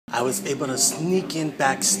I was able to sneak in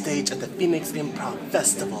backstage at the Phoenix Improv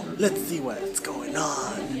Festival. Let's see what's going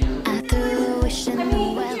on. I threw a wish in the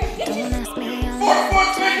well. Don't ask me on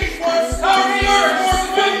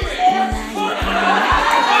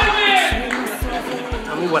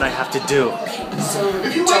Tell me what I have to do. So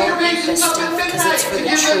don't eat this stuff because it's for the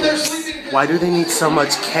troops. Why do they need so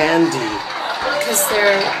much candy? Because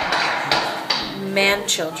they're man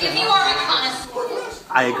children.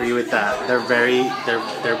 I agree with that. They're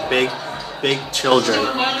big children.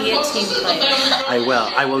 Be a team player. I will.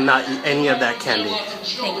 I will not eat any of that candy.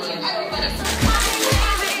 Thank you.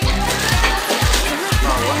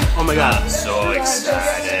 Oh my god. I'm so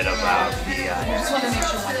excited about the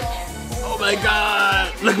Oh my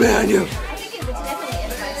god. Look behind you.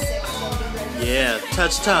 Yeah,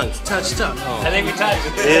 touch tongues, touch tongue. Oh. I think we touched.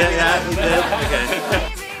 Yeah, you did. Okay.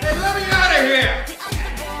 Hey, let me out of here!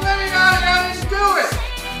 Let me out of here! Just do it!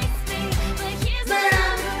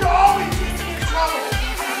 Man, you always get me in trouble!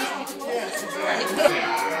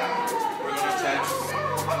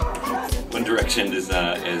 One Direction is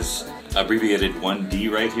abbreviated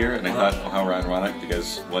 1D right here, and I thought, oh, how ironic,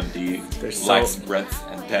 because 1D lacks breadth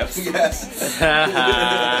and depth. Yes.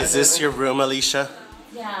 Is this your room, Alicia?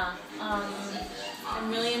 Yeah. I'm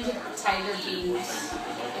really into Tiger Beat.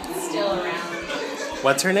 It's still around.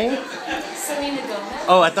 What's her name? Selena Gomez?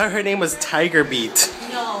 Oh, I thought her name was Tiger Beat.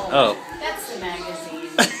 No. Oh. That's the magazine.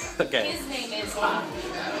 Okay. His name is Bob.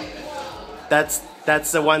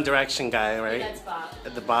 That's the One Direction guy, right? That's Bob.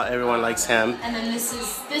 The Bob. Everyone likes him. And then this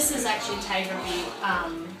is actually Tiger Beat.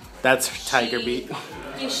 That's Tiger Beat.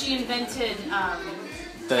 Yeah, she invented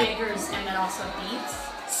tigers and then also beats.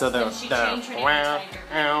 So the she changed her name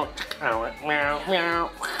to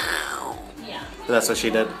Yeah. That's what she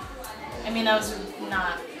did. I mean, that was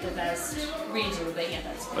not the best redo, but yeah,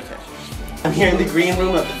 that's Okay. I'm here in the green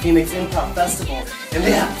room of the Phoenix Improv Festival, and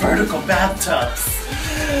they have vertical bathtubs.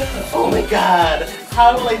 Oh my god!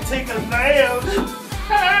 How will I take a bath?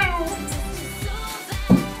 How?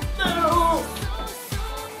 No.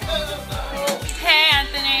 Hey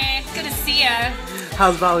Anthony, good to see you.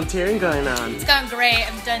 How's volunteering going on? It's going great.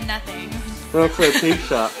 I've done nothing. Well, for a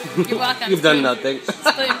pizza. You're welcome. You've done nothing. It's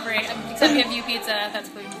gluten free, except we have you pizza. That's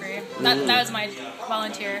gluten free. That was my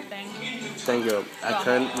volunteer thing. Thank you. I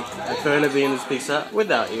couldn't have been this pizza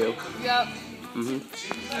without you. Yep. Mm-hmm.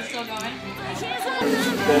 You're still going.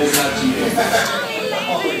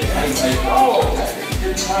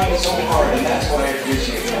 You're trying so hard, and that's what I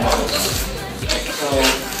appreciate. So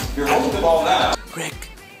you're holding the ball now. Rick,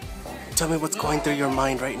 tell me what's going through your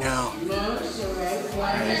mind right now.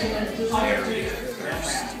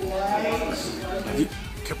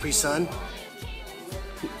 Capri Sun?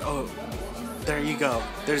 Oh, there you go.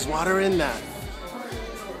 There's water in that.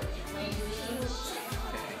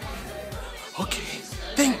 Okay.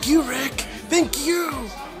 Thank you, Rick. Thank you.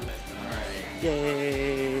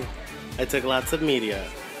 Yay. I took lots of media.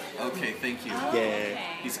 Okay, thank you. Yay.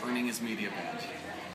 He's earning his media badge.